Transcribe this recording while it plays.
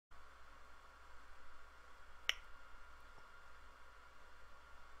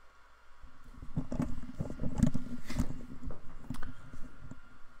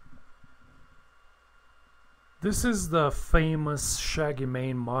This is the famous shaggy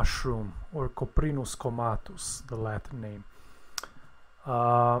mane mushroom, or Coprinus comatus, the Latin name.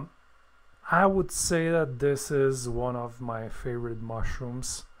 I would say that this is one of my favorite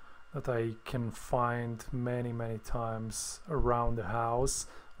mushrooms that I can find many times around the house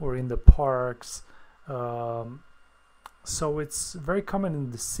or in the parks. So it's very common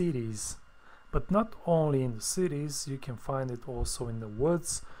in the cities, but not only in the cities. You can find it also in the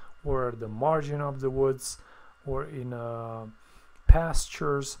woods or the margin of the woods, or in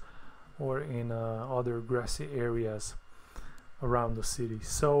pastures, or in other grassy areas around the city.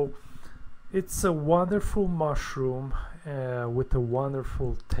 So it's a wonderful mushroom with a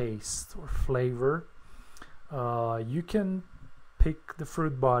wonderful taste or flavor. You can pick the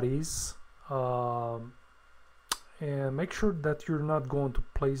fruit bodies and make sure that you're not going to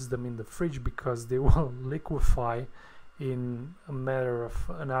place them in the fridge, because they will liquefy in a matter of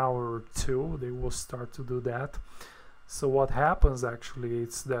an hour or two. They will start to do that. So what happens actually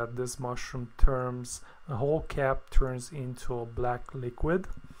is that this mushroom turns, the whole cap turns into a black liquid.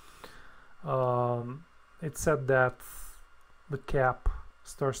 It's said that the cap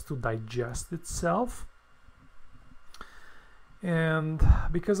starts to digest itself, and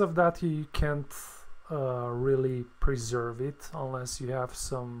because of that you can't really preserve it unless you have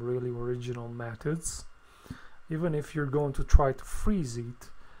some really original methods. Even if you're going to try to freeze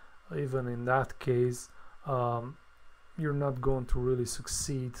it, even in that case, you're not going to really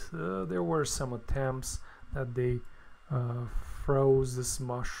succeed. There were some attempts that they froze this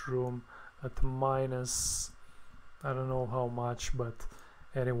mushroom at minus, I don't know how much, but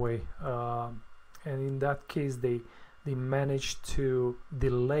anyway, and in that case they managed to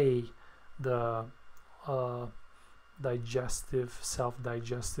delay the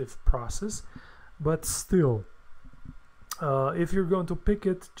self-digestive process. But still, if you're going to pick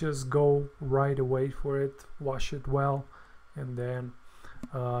it, just go right away for it, wash it well, and then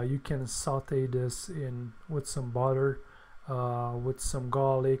you can saute this in with some butter, with some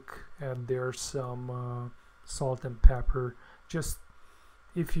garlic, and there's some salt and pepper. Just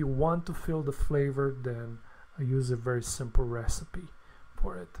if you want to feel the flavor, then I use a very simple recipe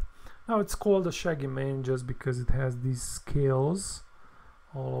for it. Now it's called a shaggy mane just because it has these scales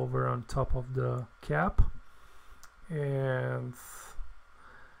all over on top of the cap, and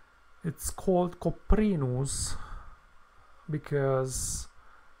it's called Coprinus because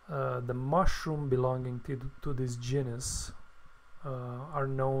the mushroom belonging to this genus are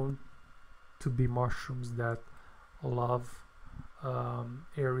known to be mushrooms that love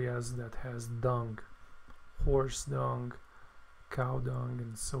areas that has dung, horse dung, cow dung,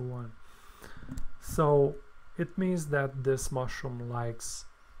 and so on. So it means that this mushroom likes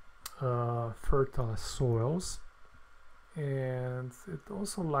fertile soils, and it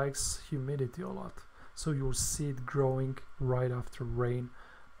also likes humidity a lot. So you'll see it growing right after rain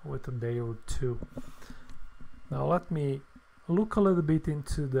with a day or two. Now let me look a little bit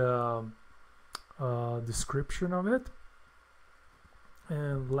into the description of it,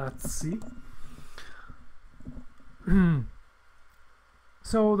 and let's see.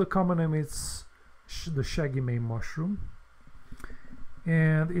 So the common name is the shaggy mane mushroom,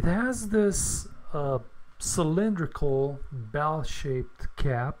 and it has this cylindrical bell-shaped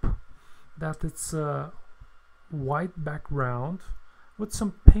cap that it's a white background with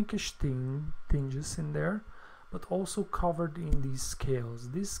some pinkish tinges in there, but also covered in these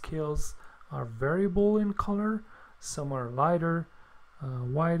scales. These scales are variable in color. Some are lighter,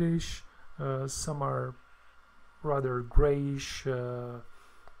 whitish, some are rather grayish,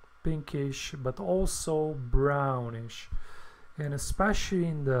 pinkish, but also brownish. And especially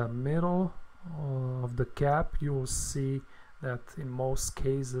in the middle of the cap, you will see that in most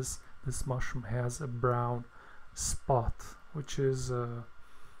cases this mushroom has a brown spot, which is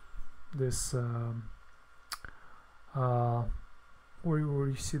this where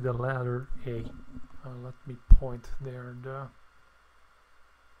you see the letter A. Let me point there the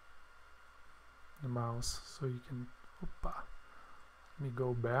mouse so you can. Let me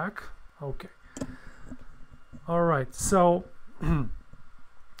go back. Okay. All right. So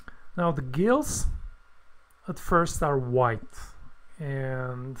now the gills at first are white,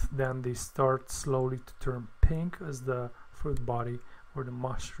 and then they start slowly to turn pink as the fruit body or the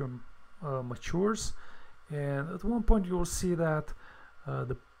mushroom matures. And at one point you will see that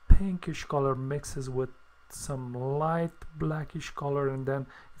the pinkish color mixes with some light blackish color, and then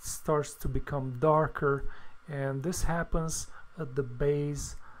it starts to become darker, and this happens at the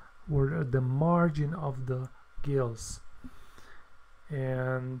base or at the margin of the gills.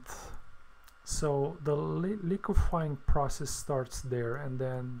 And so the liquefying process starts there and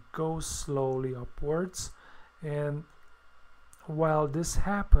then goes slowly upwards, And while this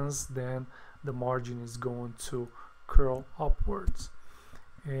happens, then the margin is going to curl upwards,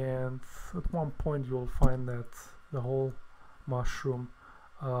 and at one point you'll find that the whole mushroom,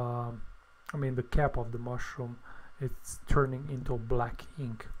 I mean the cap of the mushroom, it's turning into black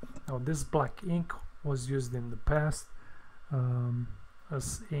ink. Now this black ink was used in the past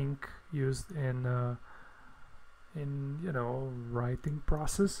as ink used in you know, writing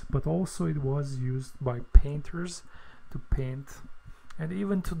process, but also it was used by painters to paint, and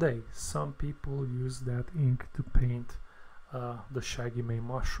even today some people use that ink to paint the Shaggy Mane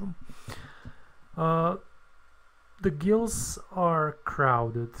mushroom. The gills are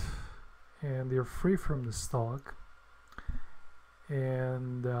crowded and they're free from the stalk,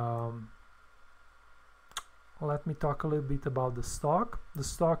 and let me talk a little bit about the stalk. The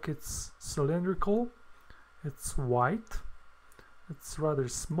stalk, it's cylindrical, it's white, it's rather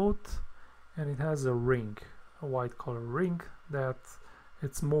smooth, and it has a ring, a white color ring that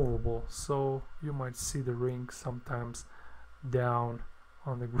it's movable, so you might see the ring sometimes down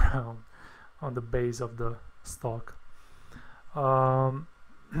on the ground on the base of the stalk.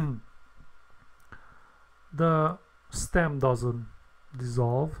 The stem doesn't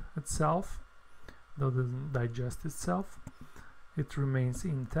dissolve itself, doesn't digest itself, it remains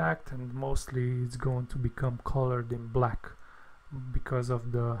intact, and mostly it's going to become colored in black because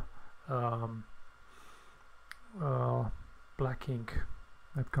of the black ink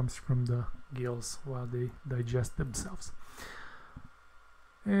that comes from the gills while they digest themselves.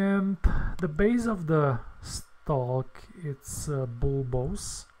 And the base of the stalk, it's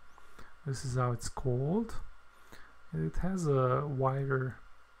bulbous. This is how it's called. It has a wider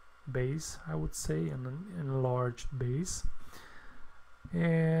base, I would say, and an enlarged base.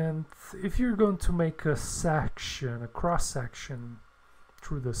 And if you're going to make a section, a cross section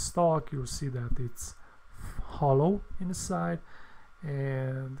through the stalk, you'll see that it's hollow inside,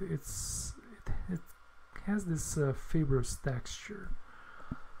 and it has this fibrous texture.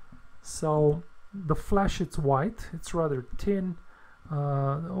 So the flesh, it's white, it's rather thin.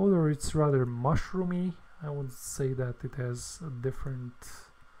 The odor, it's rather mushroomy. I would say that it has a different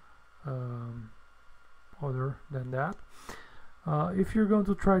odor than that. If you're going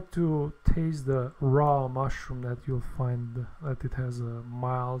to try to taste the raw mushroom, that you'll find that it has a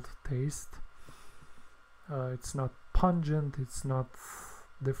mild taste. It's not pungent, it's not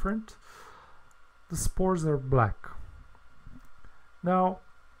different. The spores are black. Now,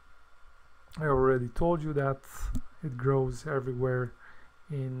 I already told you that it grows everywhere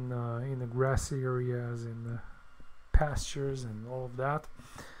in the grassy areas, in the pastures and all of that.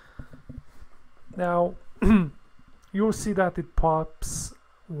 Now, you'll see that it pops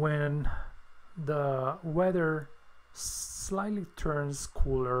when the weather slightly turns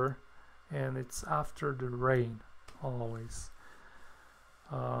cooler, and it's after the rain always.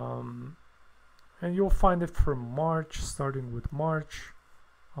 And you'll find it from March, starting with March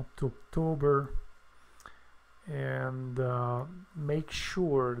up to October. And make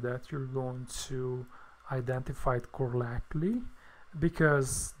sure that you're going to identify it correctly,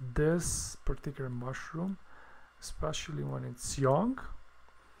 because this particular mushroom, especially when it's young,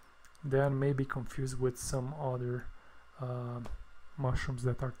 then may be confused with some other mushrooms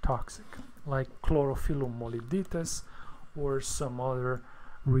that are toxic, like Chlorophyllum molybdenus or some other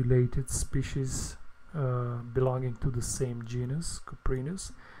related species belonging to the same genus,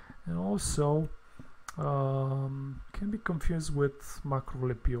 Coprinus, and also can be confused with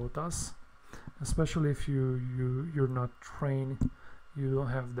Macrolepiotas, especially if you're not trained, you don't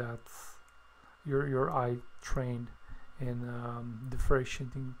have that your eye trained in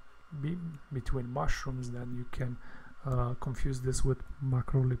differentiating between mushrooms, then you can confuse this with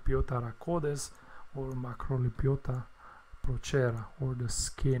Macrolepiota rhacodes or Macrolepiota procera, or the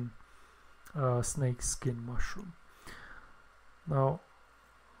skin snake skin mushroom. Now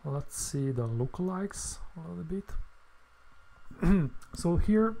let's see the lookalikes a little bit. So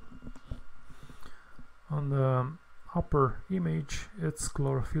here on the upper image, it's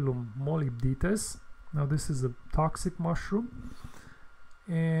Chlorophyllum molybdenus. Now this is a toxic mushroom,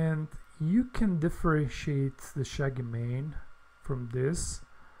 and you can differentiate the Shaggy Mane from this,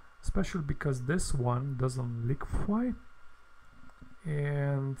 especially because this one doesn't liquefy,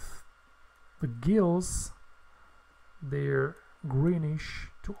 and the gills, they're greenish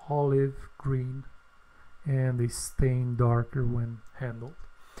to olive green, and they stain darker when handled.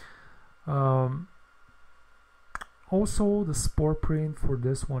 Also, the spore print for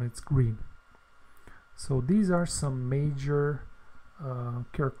this one, it's green. So these are some major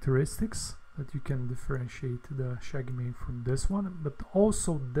characteristics that you can differentiate the Shaggy Mane from this one. But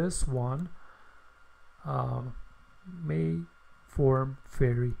also this one, may form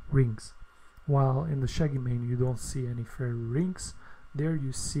fairy rings, while in the shaggy mane you don't see any fairy rings. There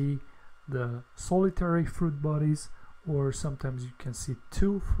you see the solitary fruit bodies, or sometimes you can see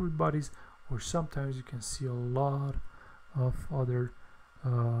two fruit bodies, or sometimes you can see a lot of other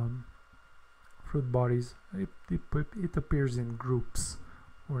fruit bodies. It appears in groups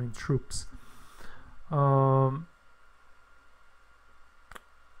or in troops.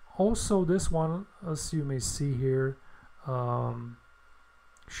 Also, this one, as you may see here,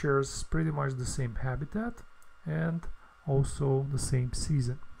 shares pretty much the same habitat and also the same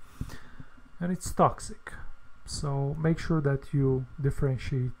season, and it's toxic, so make sure that you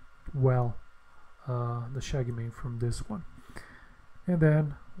differentiate well the shaggy mane from this one. And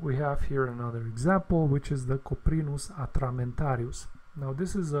then we have here another example, which is the Coprinus atramentarius. Now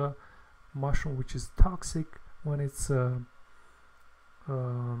this is a mushroom which is toxic when it's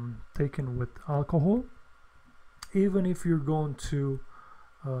taken with alcohol. Even if you're going to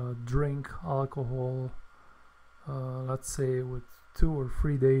drink alcohol, let's say with 2 or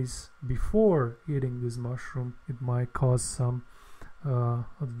 3 days before eating this mushroom, it might cause some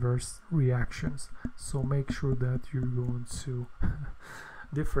adverse reactions. So make sure that you're going to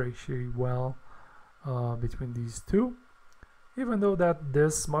differentiate well between these two. Even though that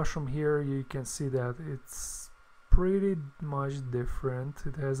this mushroom here, you can see that it's pretty much different.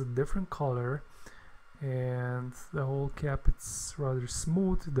 It has a different color, and the whole cap, it's rather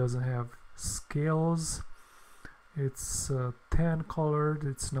smooth. It doesn't have scales. It's tan colored.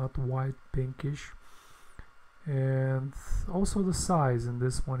 It's not white pinkish. And also the size in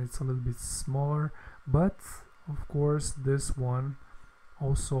this one, it's a little bit smaller, but of course this one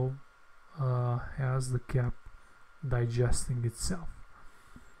also has the cap digesting itself.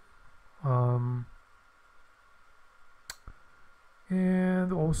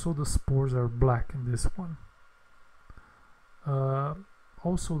 And also the spores are black in this one.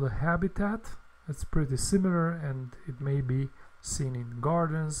 Also the habitat, it's pretty similar, and it may be seen in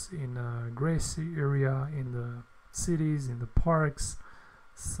gardens, in a grassy area, in the cities, in the parks,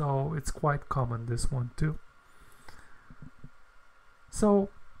 so it's quite common, this one too. So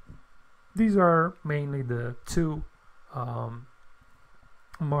these are mainly the two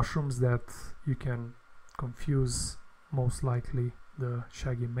mushrooms that you can confuse, most likely the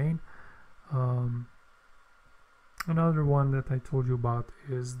shaggy mane. Another one that I told you about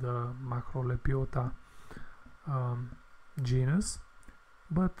is the Macrolepiota genus,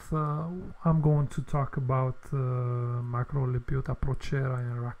 but I'm going to talk about Macrolepiota procera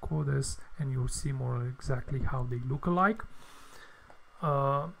and Rhacodes, and you'll see more exactly how they look alike.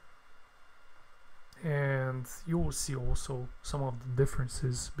 And you will see also some of the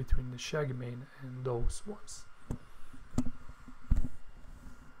differences between the shaggy mane and those ones.